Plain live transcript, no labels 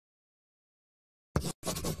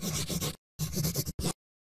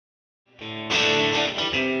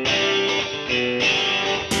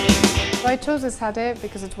I chose ESADE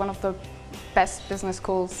because it's one of the best business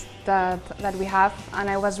schools that we have, and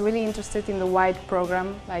I was really interested in the wide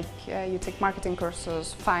program, like you take marketing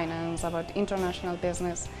courses, finance, about international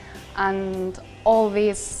business, and all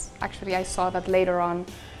this, actually I saw that later on,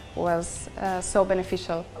 was so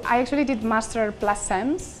beneficial. I actually did Master plus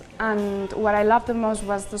CEMS, and what I loved the most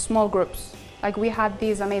was the small groups. Like we had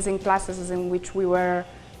these amazing classes in which we were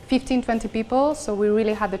 15-20 people, so we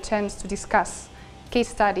really had the chance to discuss case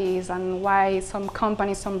studies and why some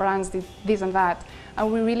companies, some brands did this and that, and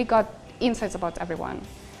we really got insights about everyone.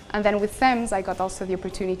 And then with CEMS I got also the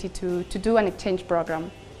opportunity to do an exchange program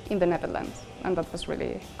in the Netherlands, and that was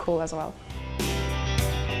really cool as well.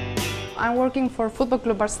 I'm working for Football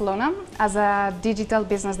Club Barcelona as a digital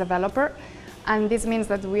business developer, and this means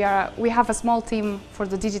that we have a small team for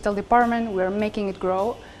the digital department. We're making it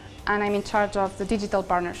grow, and I'm in charge of the digital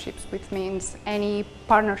partnerships, which means any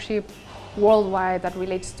partnership worldwide that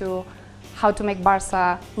relates to how to make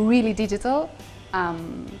Barca really digital.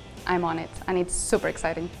 I'm on it, and it's super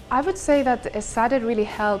exciting. I would say that ESADE really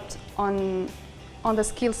helped on the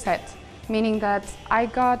skill set, meaning that I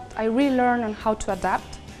really learned on how to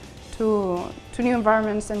adapt to new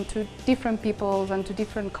environments and to different peoples and to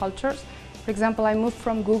different cultures. For example, I moved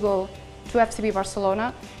from Google to FCB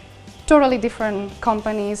Barcelona, totally different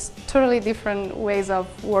companies, totally different ways of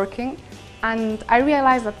working, and I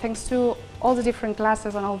realized that thanks to all the different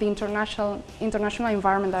classes and all the international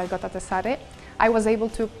environment that I got at ESADE, I was able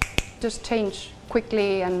to just change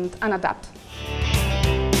quickly and adapt.